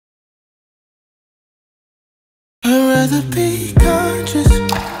rather be conscious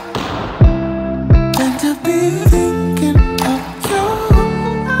than to be thinking of you.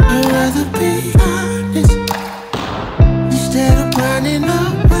 I'd rather be honest instead of running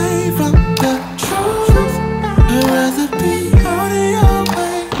away from the truth. I'd rather be out of your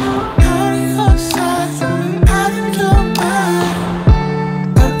way, out of your sight, out of your mind.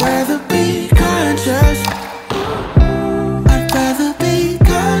 I'd rather be conscious. I'd rather be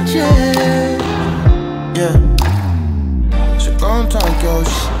conscious. Yeah. So gon' talk your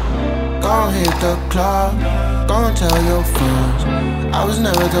shit, gon' hit the club, gon' tell your friends I was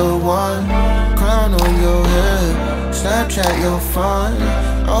never the one. Crown on your head, Snapchat your fun,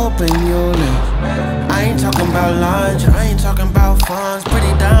 open your lips. I ain't talking about lunch, I ain't talking about funds.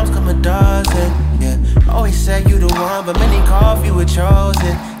 Pretty dimes come a dozen, yeah. Always said you the one, but many call if you were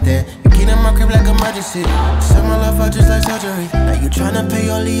chosen. Then you keep in my crib like emergency. Set my life out just like surgery. Now you tryna pay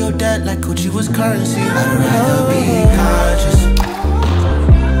all of your debt like Gucci was currency. I'd rather be conscious,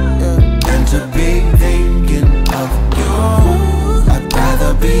 yeah, than to be thinking of you. I'd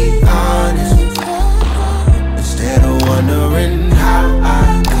rather be honest instead of wondering how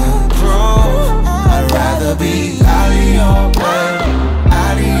I could prove. I'd rather be out of your way,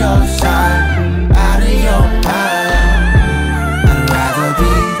 out of your sight, out of your mind. I'd rather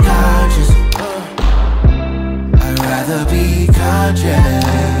be conscious, I'd rather be conscious.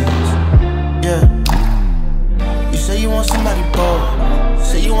 Yeah. You say you want somebody bold,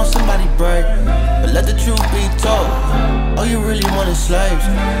 say you want somebody bright, but let the truth be told. All you really want is slaves.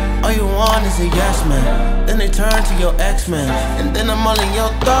 All you want is a yes man. Then they turn to your ex-man, and then I'm all in your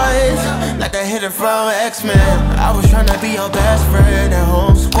thoughts like I hit it from X-Men. I was tryna be your best friend at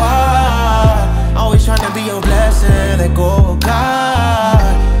home squad, always tryna be your blessing, let go of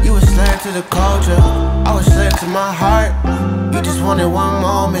God. You were slave to the culture, I was slave to my heart. You just wanted one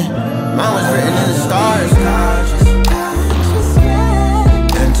moment, mine was written in the stars.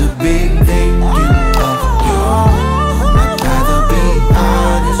 And to be